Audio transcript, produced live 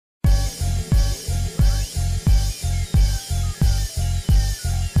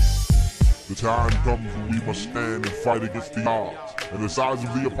time comes when we must stand and fight against the odds. And the size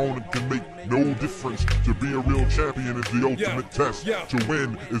of the opponent can make no difference. To be a real champion is the ultimate test. To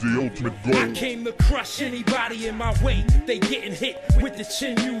win is the ultimate goal. I came to crush anybody in my way. They getting hit with the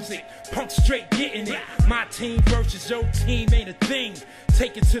chin music. Punk straight getting it. My team versus your team ain't a thing.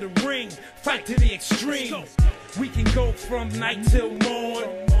 Take it to the ring, fight to the extreme. We can go from night till morn.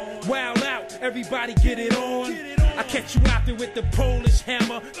 Wild out, everybody get it on. I catch you out there with the Polish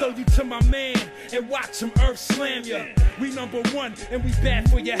hammer. Throw you to my man and watch him earth slam ya. We #1 and we bad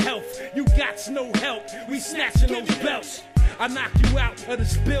for your health. You got no help, we snatching those belts. I knock you out of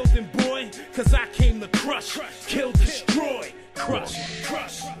this building, boy, cause I came to crush, kill, destroy. Crush,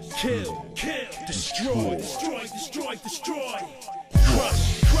 crush, kill, kill, destroy, destroy, destroy, destroy.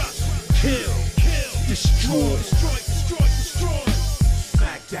 Crush, crush, kill, kill, destroy, destroy, destroy, destroy.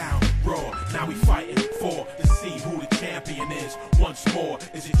 Smackdown, raw, now we fighting for to see who the champion is. Once more,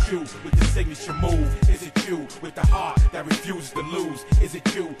 is it you with the signature move? Is it you with the heart that refuses to lose? Is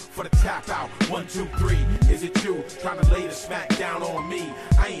it you for the tap out? 1, 2, 3. Is it you trying to lay the smack down on me?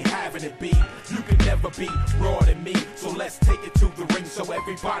 I ain't having it be. You can never be raw than me. So let's take it to the ring so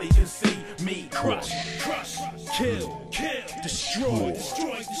everybody can see me. Crush, crush, kill, kill, destroy,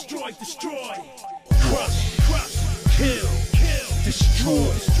 destroy, destroy, destroy. Crush, crush, kill, kill, destroy,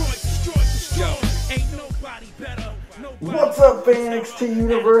 destroy, destroy, destroy. Ain't nobody better. What's up, FanXT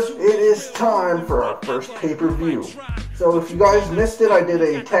Universe? It is time for our first pay-per-view. So if you guys missed it, I did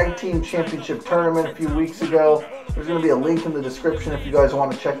a tag team championship tournament a few weeks ago. There's going to be a link in the description if you guys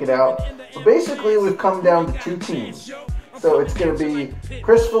want to check it out. But basically, we've come down to 2 teams. So it's going to be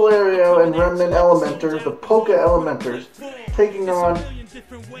CHRIS VALARIO and REMNANT ELEMENTOR, the Polka Elementors, taking on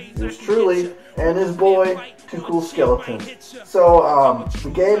yours truly and his boy, Two Cool Skeletons. So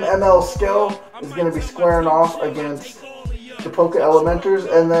TheGame ML-Skell is going to be squaring off against the Polka Elementors,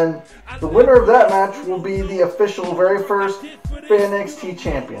 and then the winner of that match will be the official very first FANXT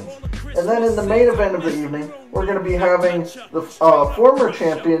champions. And then in the main event of the evening, we're going to be having the former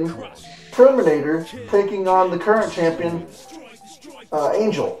champion, Terminator, taking on the current champion,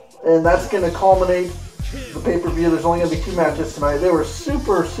 Angel. And that's going to culminate the pay-per-view. There's only going to be 2 matches tonight. They were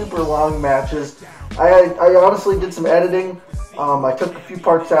super, super long matches. I honestly did some editing. I took a few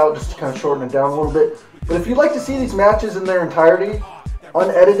parts out just to kind of shorten it down a little bit. But if you'd like to see these matches in their entirety,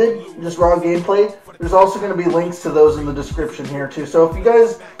 unedited, just raw gameplay, there's also going to be links to those in the description here too. So if you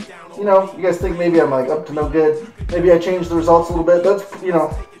guys, you guys think maybe I'm like up to no good, maybe I changed the results a little bit, that's,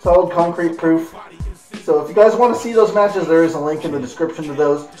 solid concrete proof. So if you guys want to see those matches, there is a link in the description to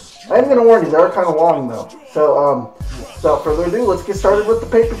those. I am going to warn you, they are kind of long though. So without further ado, let's get started with the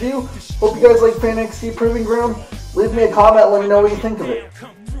pay-per-view. Hope you guys like FanXT Proving Ground. Leave me a comment, let me know what you think of it.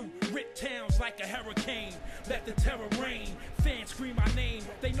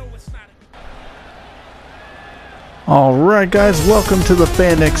 Alright guys, welcome to the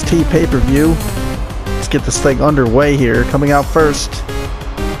FanXT pay-per-view. Let's get this thing underway here. Coming out first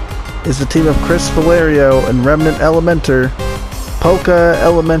is the team of CHRIS VALARIO and REMNANT ELEMENTOR, Polka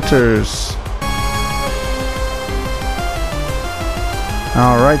Elementors.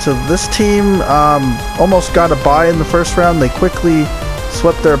 Alright, so this team almost got a bye in the first round. They quickly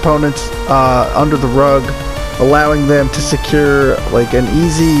swept their opponents under the rug, allowing them to secure like an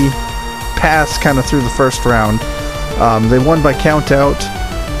easy pass kind of through the first round. They won by count out,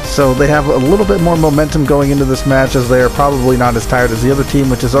 so they have a little bit more momentum going into this match, as they are probably not as tired as the other team,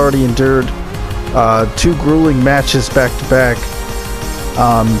 which has already endured 2 grueling matches back to back.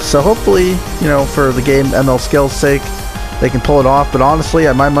 So hopefully, for the game ML-Skell's sake, they can pull it off, but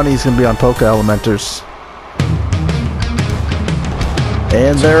honestly, my money is going to be on Polka Elementors.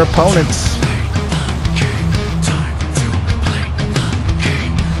 And their opponents.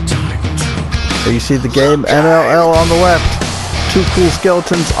 There you see TheGame MLL on the left, Two Cool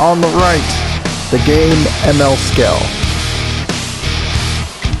Skeletons on the right, TheGame ML-Skell.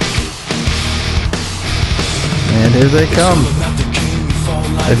 And here they come.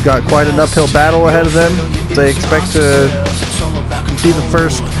 They've got quite an uphill battle ahead of them. They expect to be the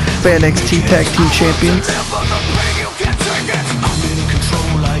first FANXT Tag Team Champions.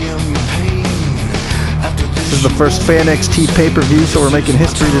 This is the first FANXT pay-per-view, so we're making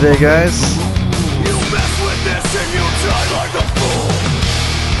history today, guys.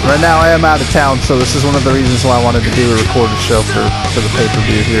 Right now I am out of town, so this is one of the reasons why I wanted to do a recorded show for the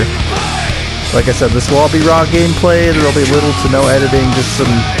pay-per-view here. Like I said, this will all be raw gameplay. There will be little to no editing, just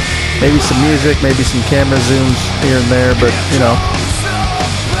maybe some music, maybe some camera zooms here and there, but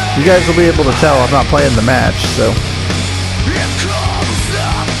you guys will be able to tell I'm not playing the match, so.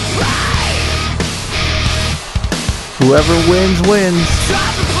 Whoever wins, wins.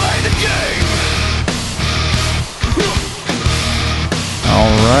 Time to play the game.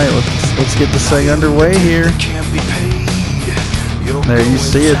 Alright, let's get this thing underway here. There you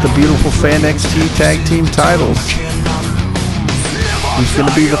see it, the beautiful FanXT Tag Team titles. Who's going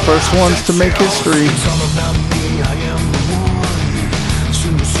to be the first ones to make history?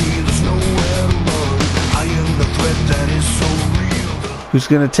 Who's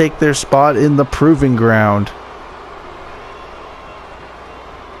going to take their spot in the proving ground?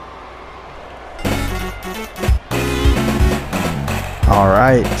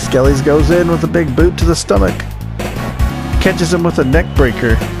 Alright, Skellies goes in with a big boot to the stomach. Catches him with a neck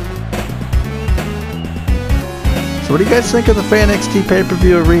breaker. So what do you guys think of the FanXT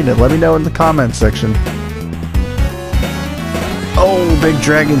pay-per-view arena? Let me know in the comments section. Oh, big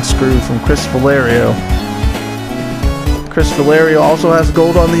dragon screw from CHRIS VALARIO. CHRIS VALARIO also has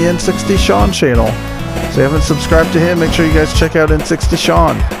gold on the N60 Sean channel. So if you haven't subscribed to him, make sure you guys check out N60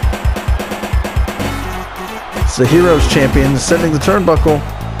 Sean. It's the Heroes champion ascending the turnbuckle.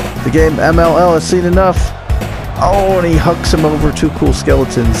 The game MLL has seen enough. Oh, and he hucks him over two cool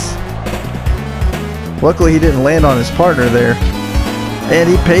skeletons. Luckily he didn't land on his partner there. And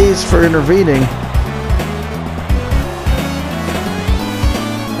he pays for intervening.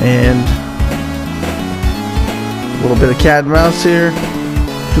 And a little bit of cat and mouse here.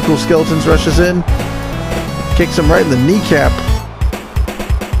 Two cool skeletons rushes in. Kicks him right in the kneecap.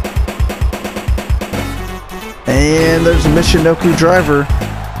 And there's a Michinoku driver.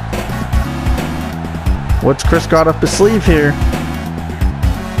 What's Chris got up his sleeve here?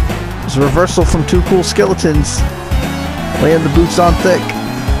 There's a reversal from two cool skeletons. Laying the boots on thick.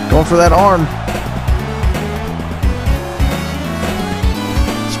 Going for that arm.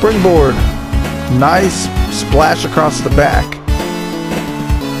 Springboard. Nice splash across the back.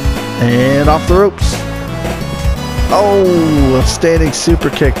 And off the ropes. Oh, a standing super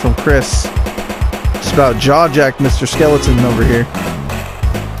kick from Chris. Just about jaw-jacked Mr. Skeleton over here.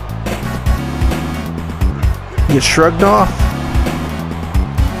 He gets shrugged off.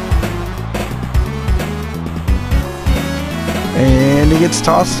 And he gets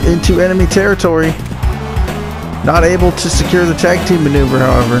tossed into enemy territory. Not able to secure the tag team maneuver,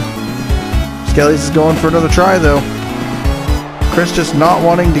 however. Skellies is going for another try, though. Chris just not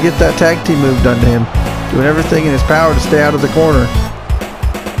wanting to get that tag team move done to him. Doing everything in his power to stay out of the corner.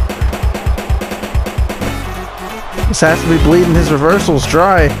 This has to be bleeding his reversals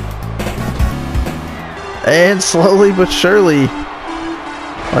dry. And slowly but surely,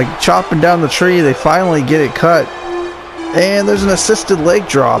 like chopping down the tree, they finally get it cut. And there's an assisted leg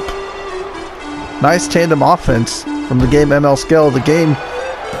drop. Nice tandem offense from the game ML-Skell. TheGame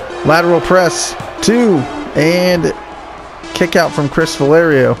lateral press. 2. And kick out from CHRIS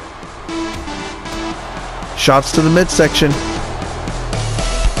VALARIO. Shots to the midsection.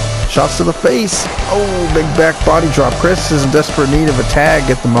 Shots to the face. Oh, big back body drop. Chris is in desperate need of a tag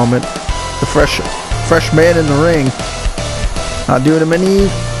at the moment. The fresh man in the ring. Not doing him any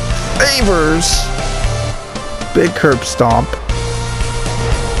favors. Big curb stomp.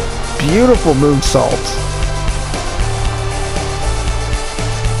 Beautiful moonsault.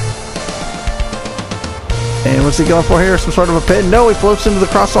 And what's he going for here? Some sort of a pin? No, he floats into the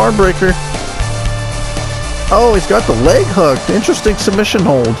cross arm breaker. Oh, he's got the leg hooked. Interesting submission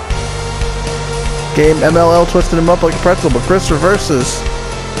hold. Game MLL twisted him up like a pretzel, but Chris reverses.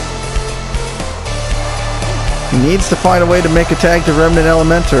 He needs to find a way to make a tag to Remnant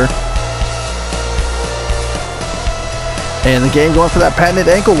Elementor. And the game going for that patented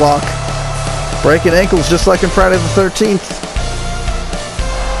ankle lock. Breaking ankles just like in Friday the 13th.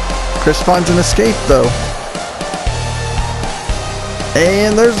 Chris finds an escape though.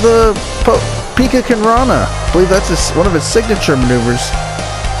 And there's the Pika Kanrana. I believe that's one of his signature maneuvers.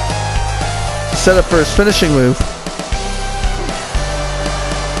 Set up for his finishing move.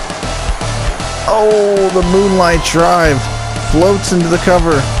 Oh, the moonlight drive. Floats into the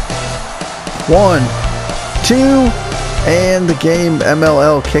cover. 1, 2, and the game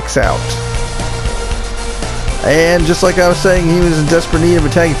MLL kicks out. And just like I was saying, he was in desperate need of a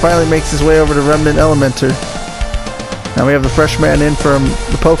tag. He finally makes his way over to Remnant Elementor. Now we have the fresh man in from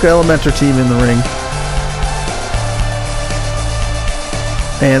the Poke Elementor team in the ring.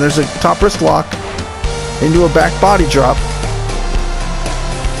 And there's a top wrist lock into a back body drop.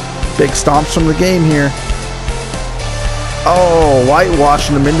 Big stomps from the game here. Oh,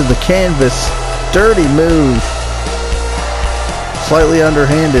 whitewashing him into the canvas. Dirty move. Slightly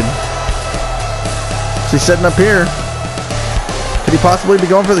underhanded. So he's setting up here. Could he possibly be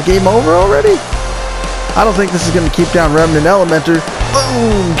going for the game over already? I don't think this is going to keep down Remnant Elementor.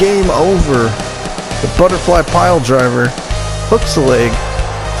 Boom! Game over. The butterfly pile driver hooks the leg.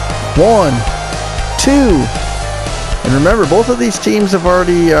 1, 2, And remember, both of these teams have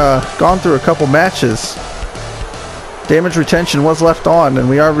already gone through a couple matches. Damage retention was left on, and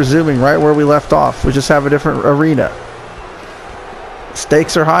we are resuming right where we left off. We just have a different arena.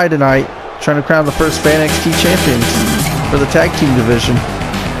 Stakes are high tonight, trying to crown the first FanXT champions for the tag team division.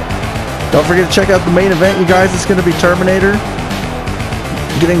 Don't forget to check out the main event, you guys. It's going to be Terminator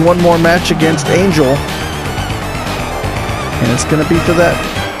getting one more match against Angel. And it's going to be for that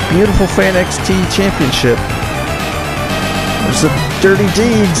beautiful FanXT championship. There's the Dirty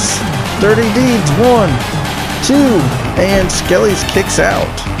Deeds. Dirty Deeds, 1, 2, and Skelly's kicks out.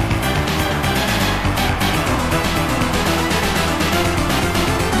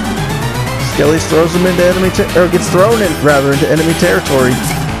 Skelly's throws him into enemy gets thrown in rather into enemy territory.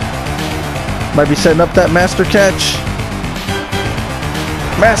 Might be setting up that master catch.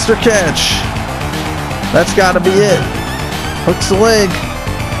 Master catch. That's got to be it. Hooks the leg.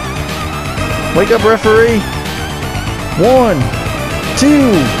 Wake up, referee. 1,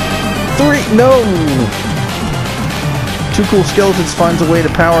 2, 3. No. Too Cool Skeletons finds a way to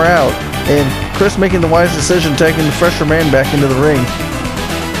power out, and Chris making the wise decision, taking the fresher man back into the ring.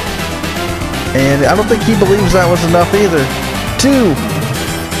 And I don't think he believes that was enough either. 2.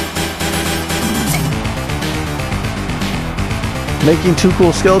 Making Too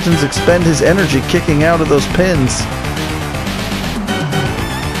Cool Skeletons expend his energy kicking out of those pins.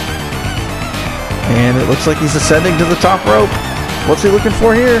 And it looks like he's ascending to the top rope. What's he looking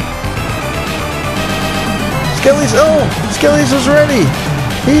for here? Skelly's, oh! Skelly's was ready!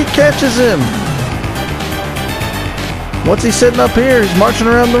 He catches him! What's he setting up here? He's marching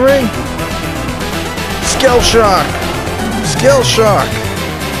around the ring. Skell shock! Skell shock!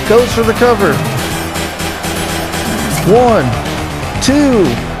 Goes for the cover. 1, 2,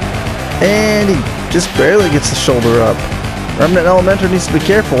 and he just barely gets the shoulder up. Remnant Elementor needs to be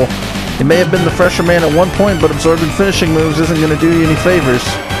careful. He may have been the fresher man at one point, but absorbing finishing moves isn't going to do you any favors.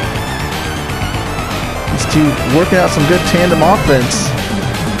 These two working out some good tandem offense.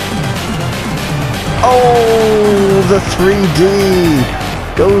 Oh, the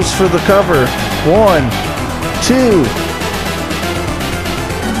 3D goes for the cover. 1, 2.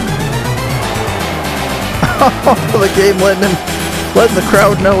 The game letting the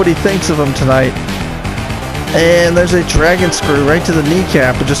crowd know what he thinks of him tonight. And there's a dragon screw right to the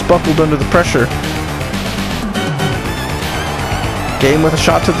kneecap. It just buckled under the pressure. Game with a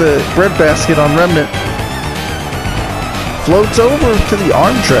shot to the breadbasket on Remnant. Floats over to the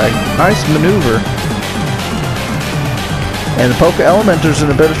arm drag. Nice maneuver. And the Polka Elementors in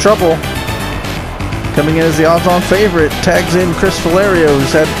a bit of trouble. Coming in as the odds-on favorite, tags in CHRIS VALARIO,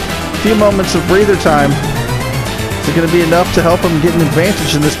 who's had a few moments of breather time. Is it going to be enough to help him get an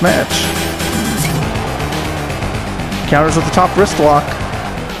advantage in this match? Counters with the top wrist lock.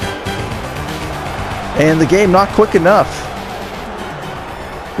 And the game not quick enough.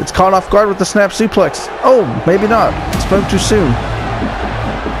 It's caught off guard with the snap suplex. Oh, maybe not. Spoke too soon.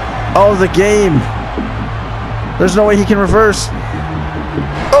 Oh, the game. There's no way he can reverse.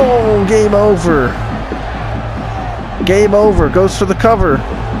 Oh, game over. Game over. Goes for the cover.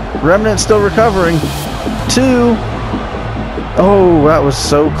 Remnant still recovering. 2. Oh, that was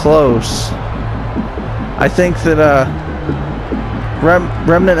so close. I think that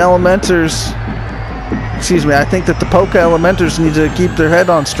Remnant Elementors, excuse me, I think that the Polka Elementors need to keep their head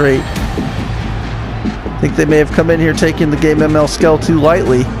on straight. I think they may have come in here taking the Game ML-Skell too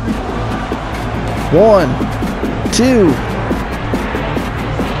lightly. 1, 2.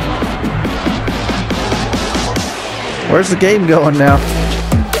 Where's the game going now?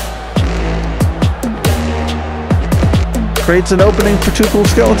 Creates an opening for Too Cool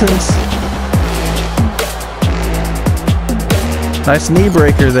Skeletons. Nice knee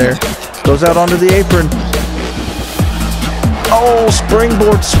breaker there. Goes out onto the apron. Oh,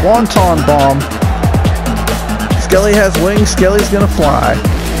 springboard swanton bomb. Skelly has wings. Skelly's gonna fly.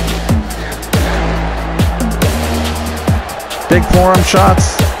 Big forearm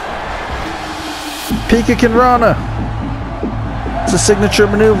shots. Pika Kinrana. It's a signature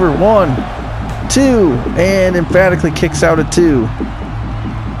maneuver. 1, 2, and emphatically kicks out at 2.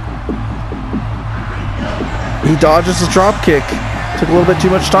 He dodges the drop kick. Took a little bit too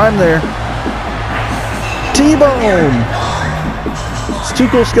much time there. T-bone. It's Too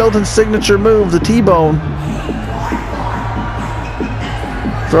Cool Skeleton's signature move, the T-bone.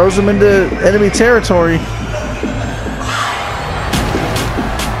 Throws him into enemy territory.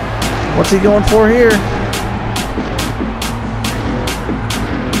 What's he going for here?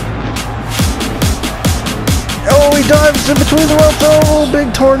 Oh, he dives in between the ropes. Oh,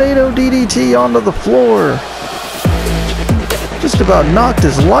 big tornado DDT onto the floor. Just about knocked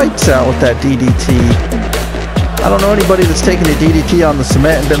his lights out with that DDT. I don't know anybody that's taken a DDT on the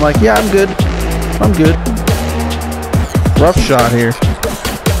cement and been like, yeah, I'm good. I'm good. Rough shot here.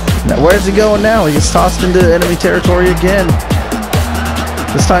 Now, where's he going now? He gets tossed into enemy territory again.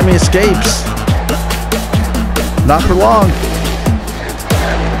 This time he escapes. Not for long.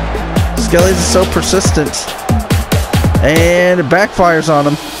 Skellies is so persistent. And it backfires on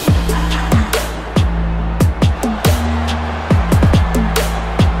him.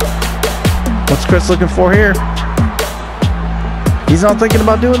 What's Chris looking for here? He's not thinking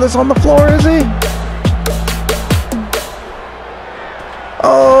about doing this on the floor, is he?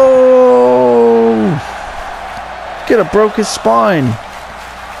 Oh! Could have broke his spine.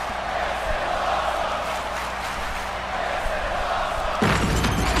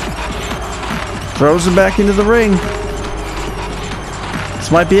 Throws him back into the ring.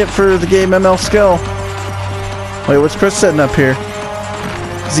 This might be it for the game ML-Skell. Wait, what's Chris setting up here?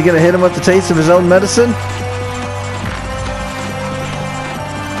 Is he going to hit him with the taste of his own medicine?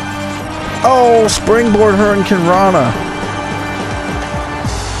 Oh, springboard Hurricane Rana.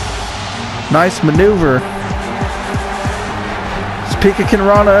 Nice maneuver. It's Pika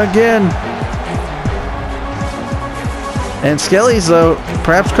Rana again. And Skellies, though,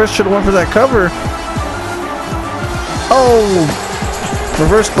 perhaps Chris should have went for that cover. Oh,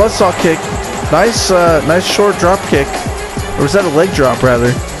 reverse buzzsaw kick. Nice, nice short drop kick. Or was that a leg drop,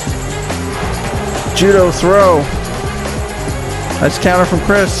 rather? Judo throw. Nice counter from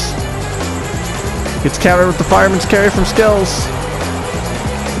Chris. Gets countered with the fireman's carry from Skells.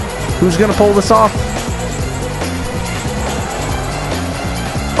 Who's going to pull this off?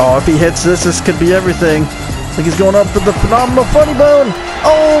 Oh, if he hits this, this could be everything. I think he's going up for the phenomenal funny bone.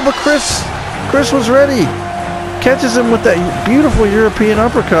 Oh, but Chris was ready. Catches him with that beautiful European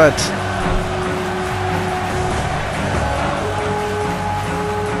uppercut.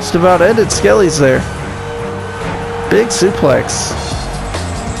 Just about ended Skellies there. Big suplex.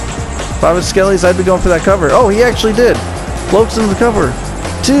 If I was Skellies, I'd be going for that cover. Oh, he actually did. Floats into the cover.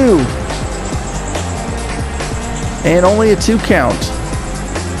 2. And only a 2 count.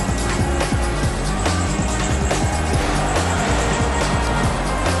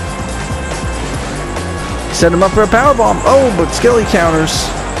 Set him up for a powerbomb. Oh, but Skelly counters.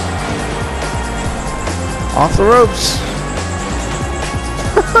 Off the ropes.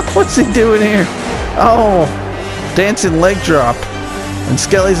 What's he doing here? Oh, dancing leg drop. And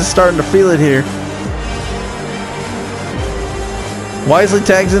Skellies is starting to feel it here. Wisely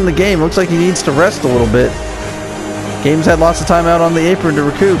tags in the game. Looks like he needs to rest a little bit. Game's had lots of time out on the apron to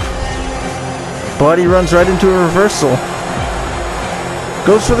recoup. But he runs right into a reversal.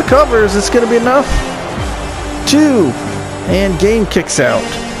 Goes for the cover. Is this going to be enough? 2. And Game kicks out.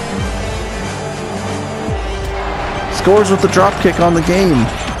 Scores with the drop kick on the Game.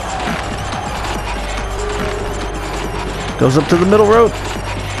 Goes up to the middle rope.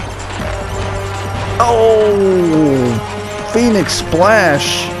 Oh! Phoenix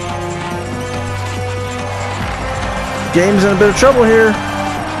splash. Game's in a bit of trouble here.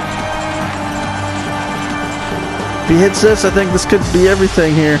 If he hits this, I think this could be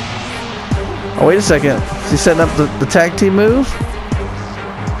everything here. Oh, wait a second. Is he setting up the tag team move?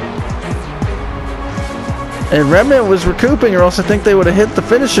 And Remnant was recouping, or else I think they would have hit the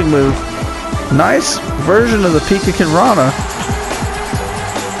finishing move. Nice version of the Pika Rana.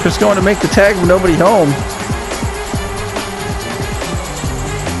 Just going to make the tag with nobody home.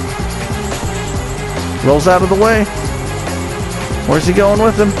 Rolls out of the way. Where's he going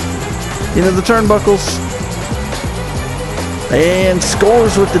with him? Into the turnbuckles. And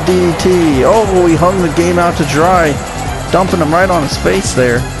scores with the DDT. Oh, he hung the Game out to dry. Dumping him right on his face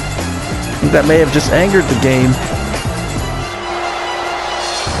there. I think that may have just angered the Game.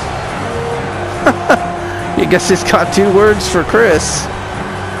 I guess he's got 2 words for Chris.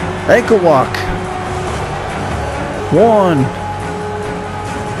 Ankle walk. 1.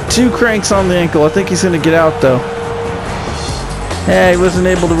 2 cranks on the ankle. I think he's going to get out, though. Yeah, he wasn't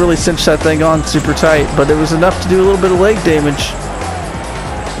able to really cinch that thing on super tight, but it was enough to do a little bit of leg damage.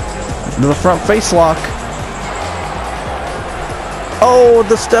 The front face lock. Oh,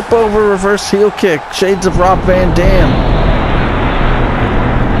 the step over reverse heel kick. Shades of Rob Van Dam.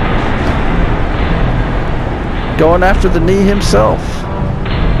 Going after the knee himself.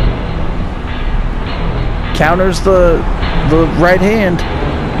 Counters the right hand.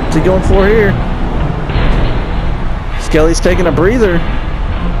 What's he going for here? Skelly's taking a breather.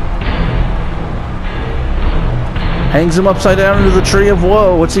 Hangs him upside down into the tree of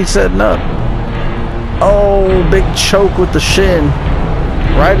woe. What's he setting up? Oh, big choke with the shin.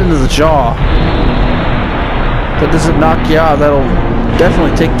 Right into the jaw. That doesn't knock you out. That'll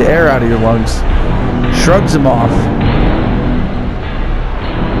definitely take the air out of your lungs. Shrugs him off.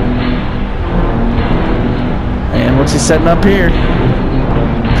 And what's he setting up here?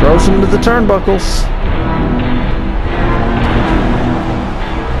 Throws him to the turnbuckles.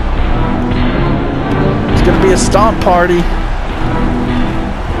 It's gonna be a stomp party.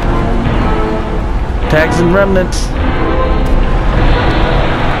 Tags and Remnant.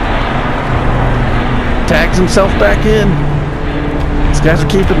 Tags himself back in. These guys are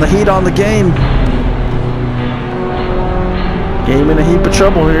keeping the heat on the game. Game in a heap of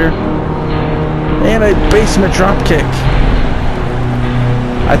trouble here. And a basement drop kick.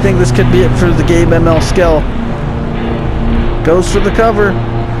 I think this could be it for the Game ML-Skell. Goes for the cover.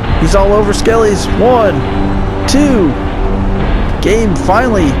 He's all over Skelly's. 1, 2. Game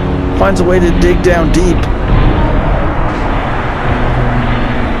finally finds a way to dig down deep.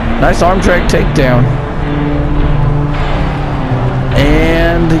 Nice arm drag takedown.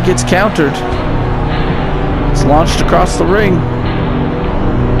 And he gets countered. It's launched across the ring.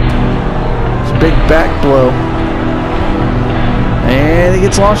 It's a big back blow. And he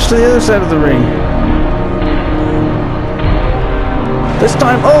gets launched to the other side of the ring. This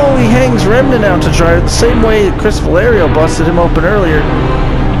time, oh, he hangs Remnant out to dry the same way CHRIS VALARIO busted him open earlier.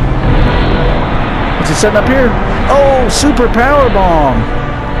 What's he setting up here? Oh, super power bomb.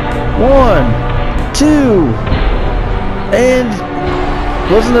 1, 2, and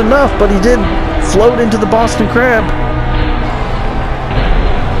wasn't enough, but he did float into the Boston Crab.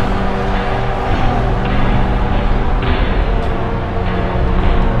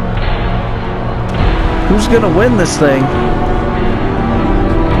 Who's gonna win this thing?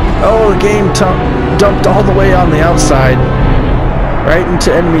 Oh, the game dumped all the way on the outside, right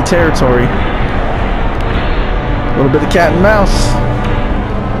into enemy territory. A little bit of cat and mouse.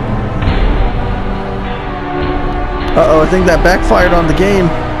 Uh-oh, I think that backfired on the game.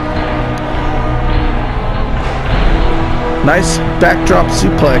 Nice backdrop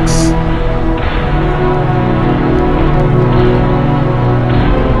suplex.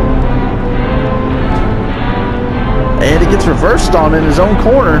 And he gets reversed on in his own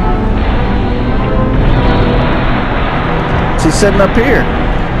corner. What's he setting up here?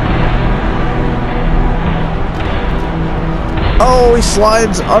 Oh, he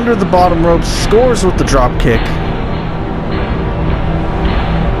slides under the bottom rope, scores with the drop kick.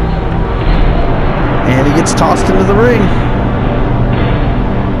 And he gets tossed into the ring.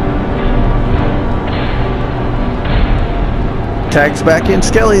 Tags back in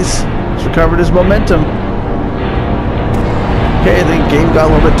Skelly's. He's recovered his momentum. Okay, I think Game got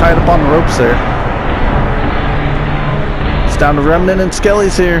a little bit tied up on the ropes there. It's down to Remnant and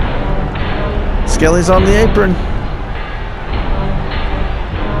Skelly's here. Skelly's on the apron.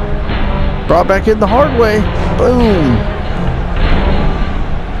 Brought back in the hard way. Boom.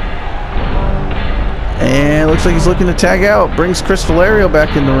 And looks like he's looking to tag out. Brings CHRIS VALARIO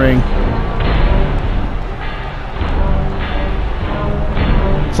back in the ring.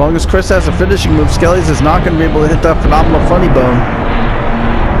 As long as Chris has a finishing move, Skelly's is not going to be able to hit that phenomenal funny bone.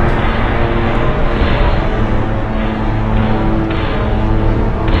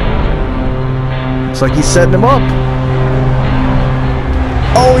 Looks like he's setting him up.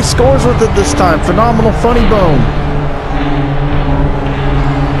 Oh, he scores with it this time. Phenomenal funny bone.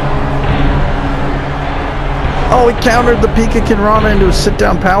 Oh, he countered the Pika Kinrana into a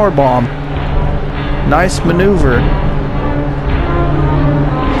sit-down powerbomb. Nice maneuver.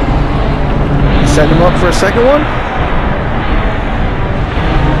 Set him up for a second one.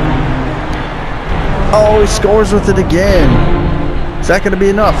 Oh, he scores with it again. Is that going to be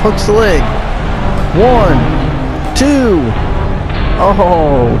enough? Hooks the leg. 1, 2.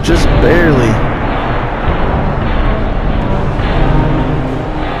 Oh, just barely.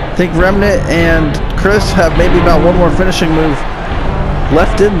 I think Remnant and Chris have maybe about one more finishing move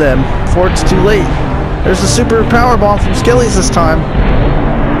left in them before it's too late. There's a super powerbomb from Skelly's this time.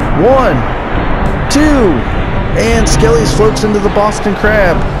 1, 2, and Skelly's floats into the Boston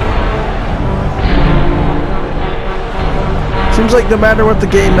Crab. Seems like no matter what the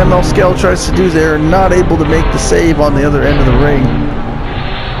Game ML-Skell tries to do, they're not able to make the save on the other end of the ring.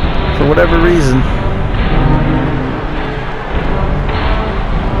 For whatever reason.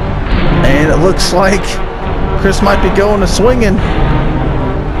 And it looks like Chris might be going to swinging.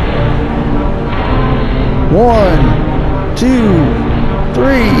 1, 2,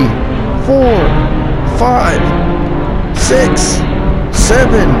 3, 4, 5, 6,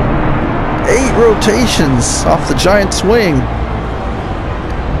 7, 8 rotations off the giant swing.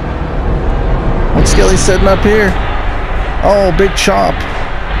 What's Skelly setting up here? Oh, big chop.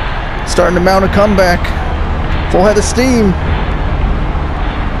 Starting to mount a comeback. Full head of steam.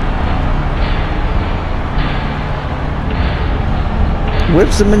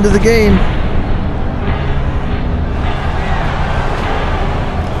 whips him into the game.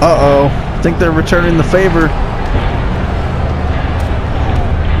 Uh-oh. I think they're returning the favor.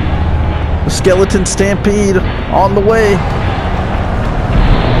 The skeleton stampede on the way.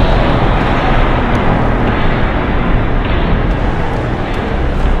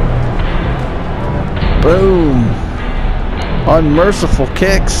 Boom. Unmerciful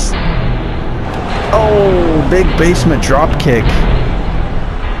kicks. Oh, big basement drop kick.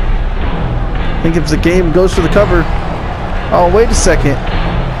 I think if the game goes for the cover. Oh, wait a second.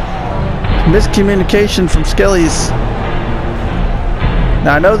 Miscommunication from Skelly's.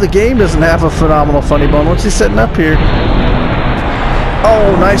 Now I know the game doesn't have a phenomenal funny bone. What's he setting up here?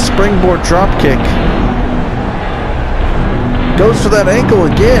 Oh, nice springboard drop kick. Goes for that ankle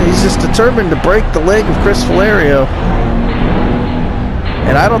again. He's just determined to break the leg of CHRIS VALARIO.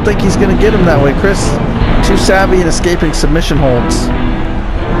 And I don't think he's going to get him that way. CHRIS, too savvy in escaping submission holds.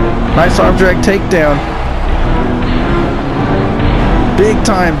 Nice arm drag takedown. Big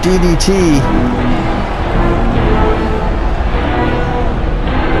time DDT.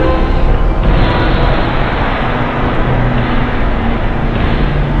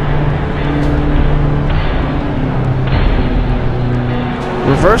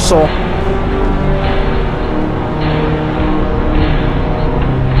 Reversal.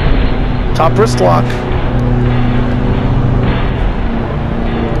 Top wrist lock.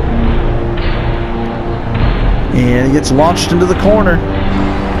 And he gets launched into the corner.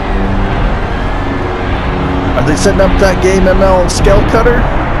 Are they setting up that Game ML-Skell cutter?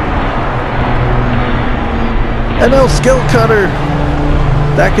 ML-Skell cutter.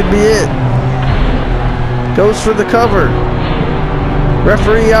 That could be it. Goes for the cover.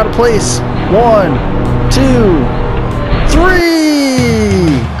 Referee out of place. 1, 2,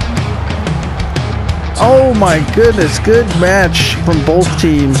 3. Oh my goodness, good match from both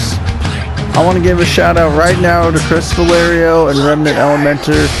teams. I want to give a shout out right now to CHRIS VALARIO and Remnant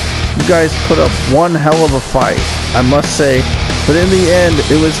Elementor. You guys put up one hell of a fight, I must say. But in the end,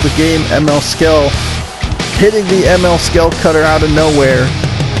 it was the Game ML-Skell hitting the ML-Skell cutter out of nowhere,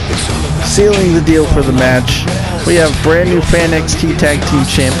 sealing the deal for the match. We have brand new FANXT Tag Team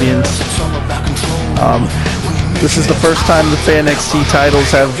Champions. This is the first time the FanXT titles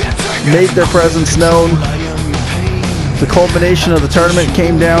have made their presence known. The culmination of the tournament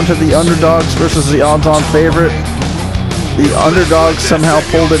came down to the underdogs versus the odds-on favorite. The underdogs somehow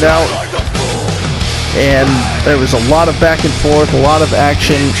pulled it out, and there was a lot of back and forth, a lot of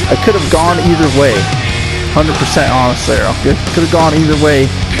action. It could have gone either way. 100% honest there. It could have gone either way.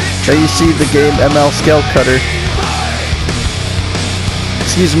 There you see the Game ML-Skell cutter.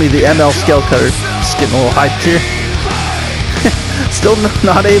 Excuse me, the ML-Skell cutter. Just getting a little hyped here. Still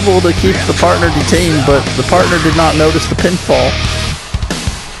not able to keep the partner detained, but the partner did not notice the pinfall.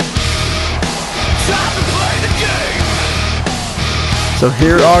 So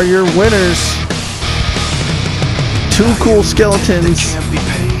here are your winners. Two cool skeletons.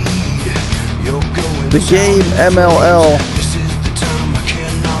 The Game MLL.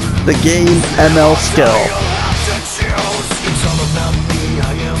 The Game ML-Skell.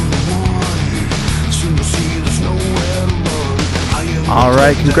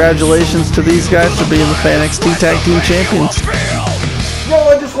 Alright, congratulations to these guys for being the FanXT Tag Team Champions. Yo,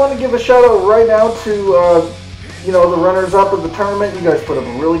 I just want to give a shout out right now to, the runners-up of the tournament. You guys put up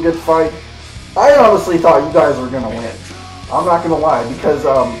a really good fight. I honestly thought you guys were going to win. I'm not going to lie, because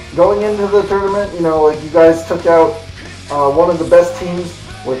going into the tournament, you guys took out one of the best teams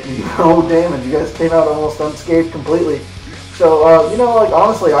with no damage. You guys came out almost unscathed completely. So,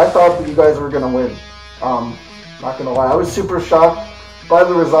 honestly, I thought that you guys were going to win. Not going to lie. I was super shocked by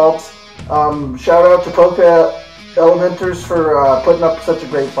the results. Shout out to Elementors for putting up such a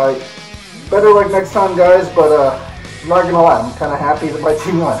great fight. Better luck next time, guys, but I'm not going to lie. I'm kind of happy that my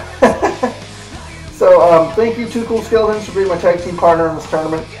team won. So, thank you, Two Cool Skeletons, for being my tag team partner in this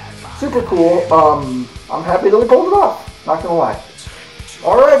tournament. Super cool. I'm happy that we pulled it off. Not going to lie.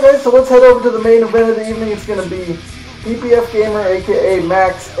 Alright, guys, so let's head over to the main event of the evening. It's going to be PPF Gamer, aka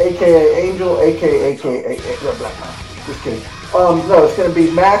Max, aka Angel, aka just kidding. No, it's going to be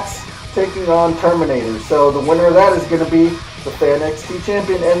Max taking on Terminator. So the winner of that is going to be the FanXT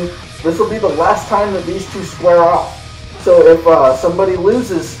champion, and this will be the last time that these two square off. So if somebody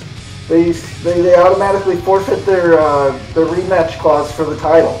loses, they automatically forfeit their rematch clause for the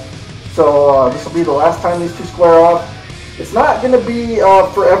title. So this will be the last time these two square off. It's not going to be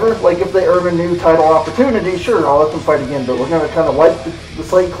forever. Like if they earn a new title opportunity, sure, I'll let them fight again. But we're going to kind of wipe the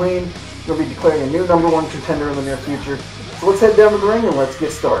slate clean. We're going to be declaring a new #1 contender in the near future. So let's head down to the ring and let's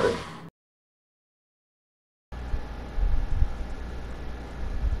get started.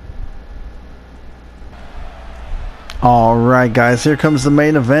 Alright guys, here comes the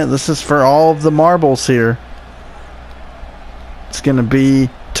main event. This is for all of the marbles here. It's gonna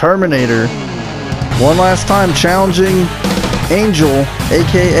be Terminator one last time challenging Angel,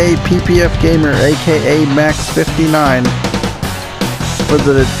 aka PPF Gamer, aka Max59, for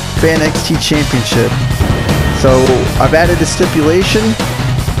the FanXT Championship. So I've added a stipulation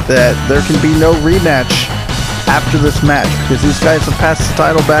that there can be no rematch after this match, because these guys have passed the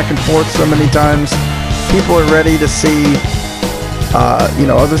title back and forth so many times. People are ready to see, you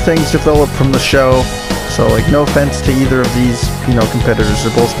know, other things develop from the show. So, like, no offense to either of these, you know, competitors.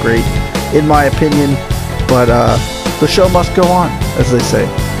 They're both great, in my opinion. But the show must go on, as they say.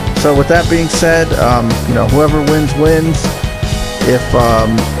 So, with that being said, you know, whoever wins wins. If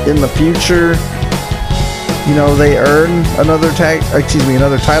in the future, you know, they earn another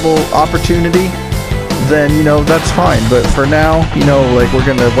title opportunity, then, you know, that's fine. But for now, you know, like, we're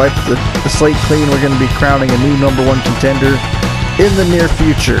gonna wipe the slate clean. We're gonna be crowning a new #1 contender in the near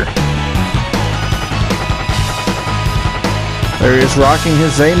future. There he is, rocking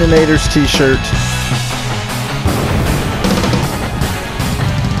his Elementors t-shirt.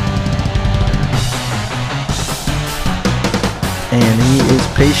 And he is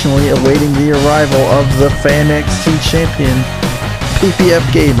patiently awaiting the arrival of the FanXT champion, PPF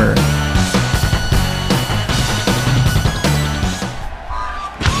Gamer.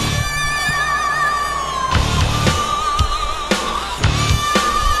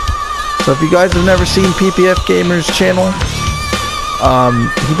 So if you guys have never seen PPF Gamer's channel,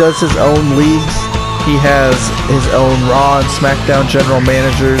 he does his own leagues. He has his own Raw and SmackDown general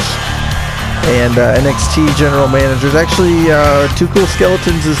managers and NXT general managers. Actually, Too Cool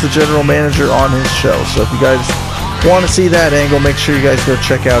Skeletons is the general manager on his show. So if you guys want to see that angle, make sure you guys go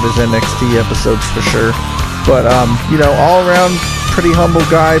check out his NXT episodes for sure. But, you know, all around, pretty humble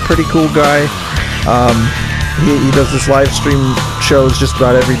guy, pretty cool guy. He does this live stream shows just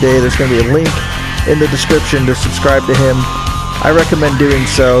about every day. There's going to be a link in the description to subscribe to him. I recommend doing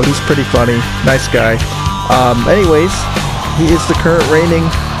so. He's pretty funny. Nice guy. Anyways, he is the current reigning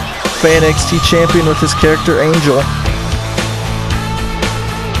FanXT champion with his character Angel.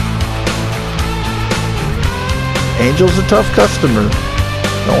 Angel's a tough customer.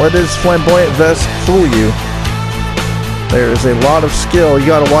 Don't let his flamboyant vest fool you. There is a lot of skill. You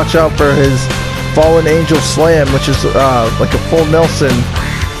gotta watch out for his Fallen Angel Slam, which is like a full Nelson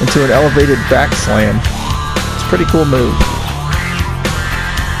into an elevated back slam. It's a pretty cool move.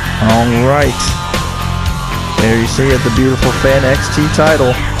 Alright. There you see it, the beautiful FanXT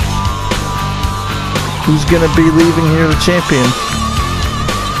title. Who's gonna be leaving here the champion?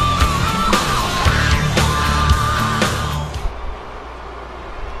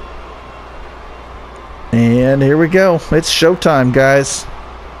 And here we go. It's showtime, guys.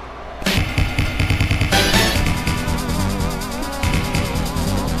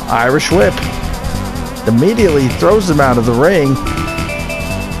 Irish whip. Immediately throws him out of the ring.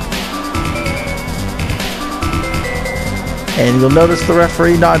 And you'll notice the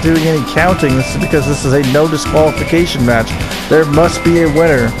referee not doing any counting. This is because this is a no disqualification match. There must be a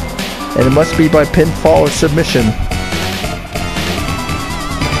winner, and it must be by pinfall or submission.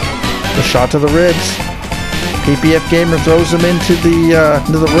 The shot to the ribs. PPF Gamer throws him into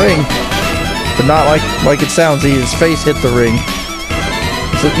the ring, but not like it sounds. His face hit the ring.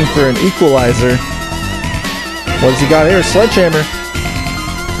 He's looking for an equalizer. What has he got here? Sledgehammer.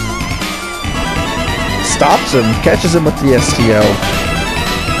 Stops him, catches him with the STO.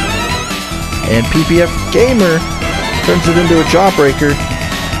 And PPF Gamer turns it into a jawbreaker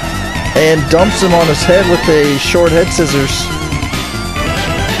and dumps him on his head with a short head scissors.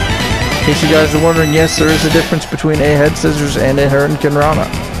 In case you guys are wondering, yes, there is a difference between a head scissors and a Hurricane Rana.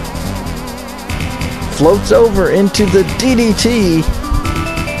 Floats over into the DDT.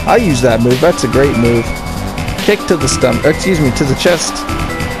 I use that move. That's a great move. Kick to the stomach. Excuse me, to the chest.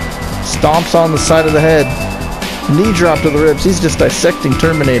 Stomps on the side of the head. Knee drop to the ribs. He's just dissecting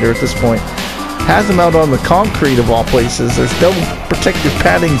Terminator at this point. Has him out on the concrete of all places. There's no protective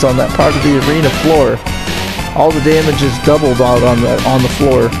paddings on that part of the arena floor. All the damage is doubled out on the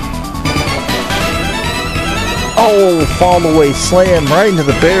floor. Oh, fall away slam right into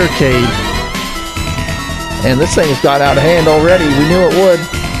the barricade. And this thing has got out of hand already. We knew it would.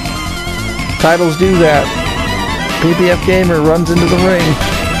 Titles do that. PPF Gamer runs into the ring.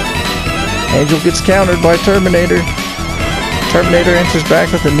 Angel gets countered by Terminator. Terminator enters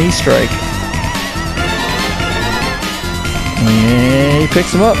back with a knee strike. And he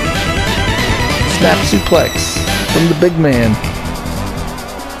picks him up. Snap suplex from the big man.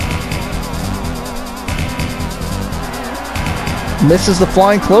 Misses the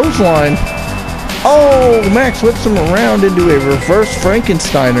flying clothesline. Oh, Max whips him around into a reverse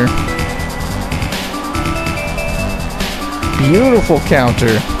Frankensteiner. Beautiful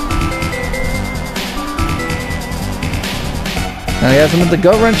counter. Now he has him with the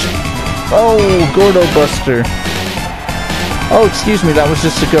gut wrench. Oh, Gordo Buster. Oh, excuse me, that was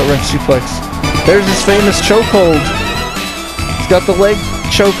just a gut wrench suplex. There's his famous chokehold. He's got the leg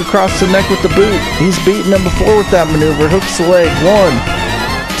choke across the neck with the boot. He's beaten him before with that maneuver. Hooks the leg.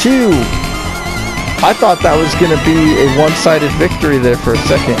 1, 2. I thought that was going to be a one-sided victory there for a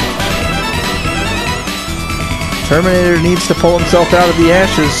second. Terminator needs to pull himself out of the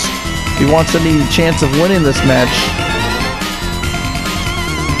ashes if he wants any chance of winning this match.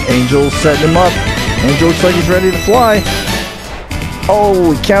 Angel's setting him up. Angel looks like he's ready to fly.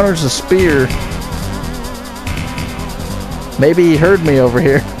 Oh, he counters the spear. Maybe he heard me over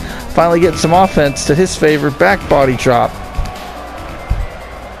here. Finally getting some offense to his favor. Back body drop.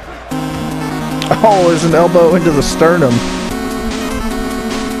 Oh, there's an elbow into the sternum.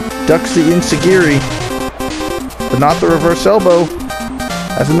 Ducks the Insagiri. But not the reverse elbow.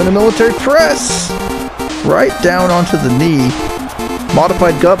 Has him in a military press. Right down onto the knee.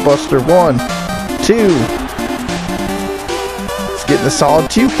 Modified gut buster. 1, 2. It's getting a solid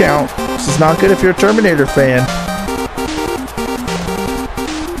 2 count. This is not good if you're a Terminator fan.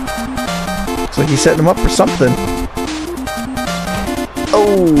 Looks like he's setting him up for something.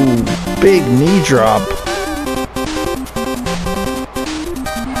 Oh, big knee drop.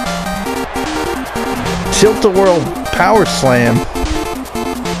 Tilt-a-whirl power slam.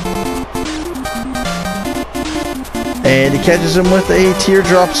 And he catches him with a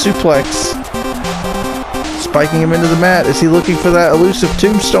teardrop suplex. Spiking him into the mat. Is he looking for that elusive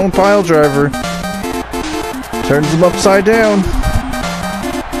tombstone pile driver? Turns him upside down.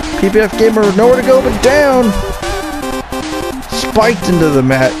 PPF Gamer nowhere to go but down. Spiked into the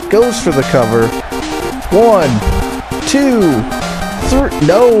mat. Goes for the cover. 1, 2, 3.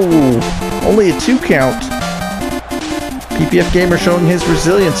 No! Only a 2 count. PPF Gamer showing his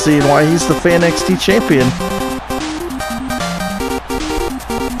resiliency and why he's the FanXT champion.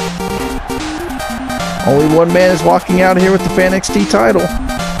 Only one man is walking out of here with the FanXT title.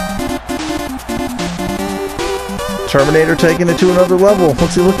 Terminator taking it to another level.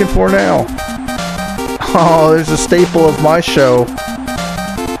 What's he looking for now? Oh, there's a staple of my show.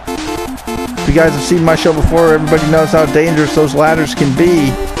 If you guys have seen my show before, everybody knows how dangerous those ladders can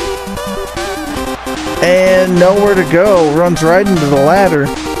be. And nowhere to go. Runs right into the ladder.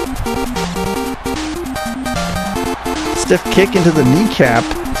 Stiff kick into the kneecap.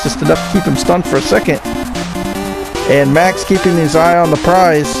 It's just enough to keep him stunned for a second. And Max keeping his eye on the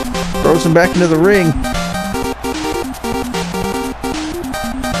prize. Throws him back into the ring.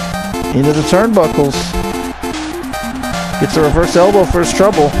 Into the turnbuckles. Gets a reverse elbow for his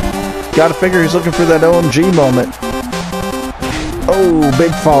trouble. Gotta figure he's looking for that OMG moment. Oh,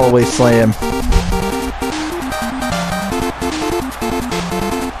 big fall away slam.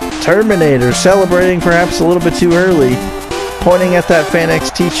 Terminator celebrating perhaps a little bit too early. Pointing at that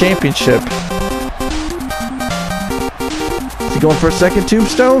FanXT Championship. Is he going for a second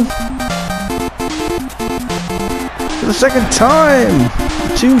tombstone? For the second time!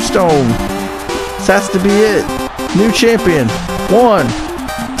 Tombstone. This has to be it. New champion. 1,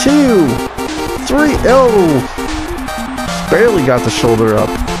 2, 3. Oh! Just barely got the shoulder up.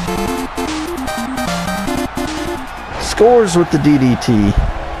 Scores with the DDT.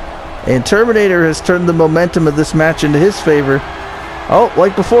 And Terminator has turned the momentum of this match into his favor. Oh,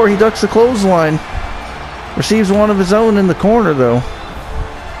 like before, he ducks the clothesline. Receives one of his own in the corner, though.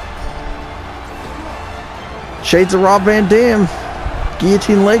 Shades of Rob Van Dam.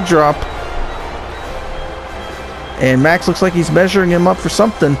 Guillotine leg drop. And Max looks like he's measuring him up for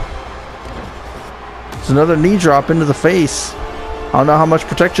something. It's another knee drop into the face. I don't know how much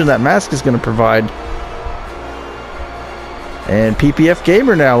protection that mask is going to provide. And PPF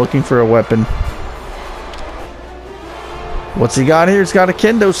Gamer now looking for a weapon. What's he got here? He's got a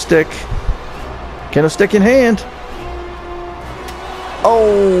kendo stick. Kendo stick in hand.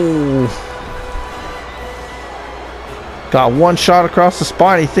 Oh! Got one shot across the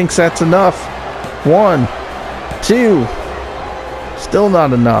spine. He thinks that's enough. 1, 2. Still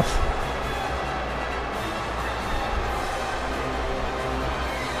not enough.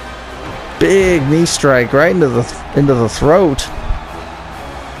 Big knee strike right into the throat.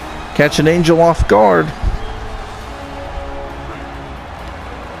 Catch an Angel off guard.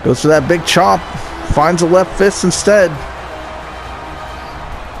 Goes for that big chop. Finds a left fist instead.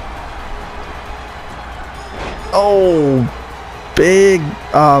 Oh, big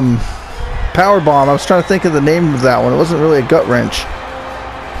power bomb. I was trying to think of the name of that one. It wasn't really a gut wrench.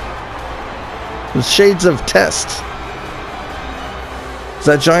 with shades of test. Is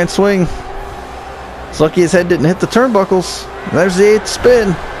that giant swing? It's lucky his head didn't hit the turnbuckles. And there's the 8th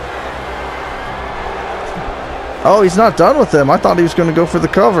spin. Oh, he's not done with him. I thought he was going to go for the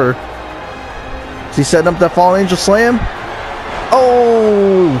cover. Is he setting up that Fallen Angel slam?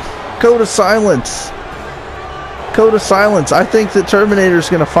 Oh, code of silence. Code of silence. I think that Terminator's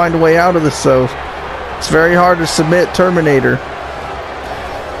going to find a way out of this, though. It's very hard to submit Terminator.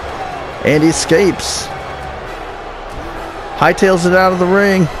 And he escapes. Hightails it out of the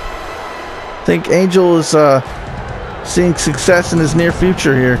ring. I think Angel is seeing success in his near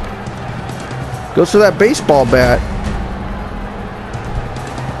future here. Goes for that baseball bat.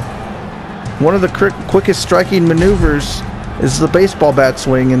 One of the quickest striking maneuvers is the baseball bat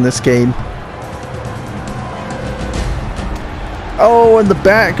swing in this game. Oh, and the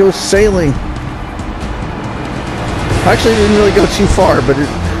bat goes sailing. Actually, it didn't really go too far, but it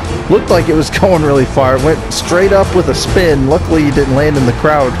looked like it was going really far. It went straight up with a spin. Luckily, he didn't land in the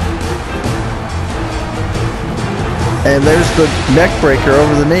crowd. And there's the neck breaker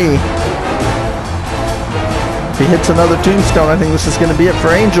over the knee. If he hits another tombstone, I think this is going to be it for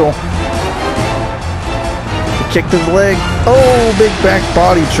Angel. The kick to the leg. Oh, big back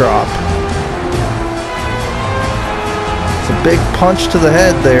body drop. It's a big punch to the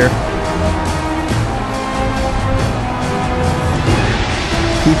head there.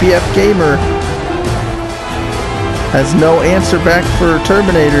 PPF Gamer has no answer back for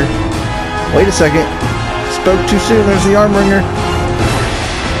Terminator. Wait a second. Spoke too soon. There's the arm wringer.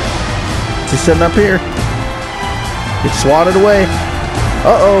 Is he setting up here? It's swatted away.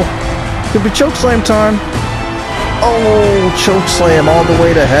 Uh-oh. Could be chokeslam time. Oh, chokeslam all the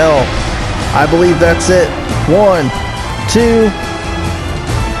way to hell. I believe that's it. 1, 2.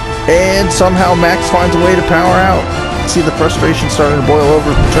 And somehow Max finds a way to power out. See the frustration starting to boil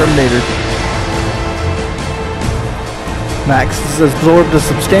over from Terminator. Max has absorbed a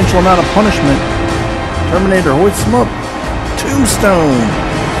substantial amount of punishment. Terminator hoists him up. Tombstone.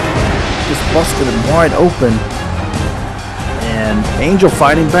 Just busted him wide open. And Angel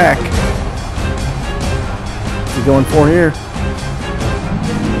fighting back. What's he going for here?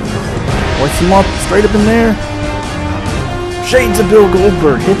 Hoists him up, straight up in there. Shades of Bill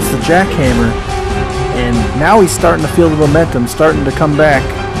Goldberg hits the jackhammer. And now he's starting to feel the momentum, starting to come back.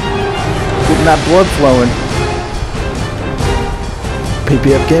 Getting that blood flowing.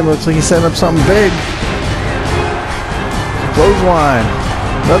 PPF Gamer looks like he's setting up something big. Clothesline.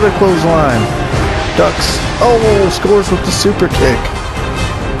 Another clothesline. Ducks. Oh, scores with the super kick.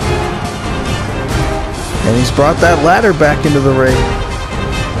 And he's brought that ladder back into the ring.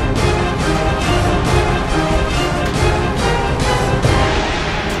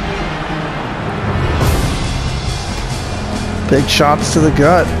 Big shots to the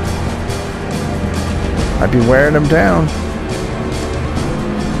gut. I'd be wearing him down.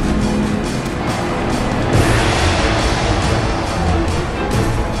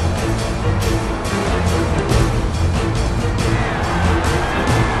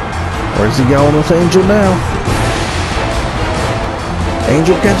 Where's he going with Angel now?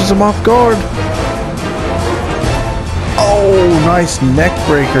 Angel catches him off guard. Oh, nice neck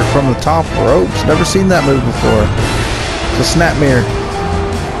breaker from the top ropes. Never seen that move before. The snap mirror.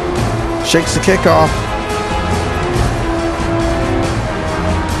 Shakes the kick off.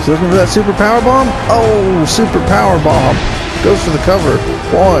 He's looking for that super power bomb. Oh, super power bomb. Goes for the cover.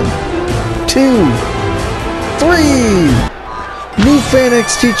 1, 2, 3. New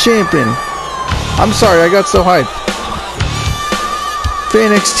FanXT champion. I'm sorry, I got so hyped.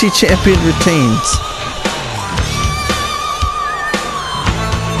 FanXT champion retains.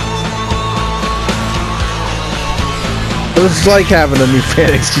 It was like having a new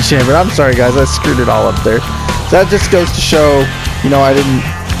FanXT champion. I'm sorry, guys, I screwed it all up there. That just goes to show, you know, I didn't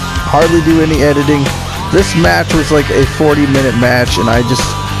hardly do any editing. This match was like a 40-minute match, and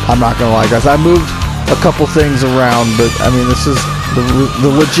I'm not gonna lie, guys, I moved a couple things around, but I mean, this is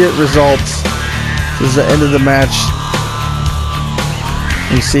the legit results. This is the end of the match.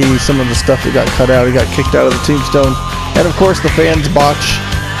 You see some of the stuff that got cut out. He got kicked out of the tombstone, and of course the fans botch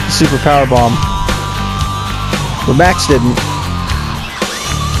the super power bomb, but Max didn't.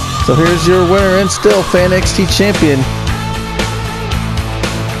 So here's your winner and still FanXT champion,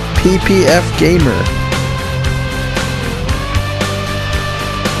 PPF Gamer.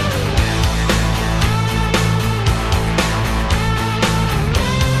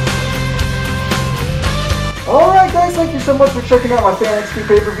 Alright guys, thank you so much for checking out my FanXT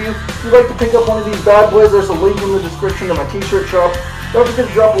pay-per-view. If you'd like to pick up one of these bad boys, there's a link in the description to my t-shirt shop. Don't forget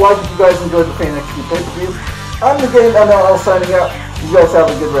to drop a like if you guys enjoyed the FanXT pay-per-view. I'm TheGame ML signing out. You guys have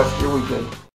a good rest of your weekend.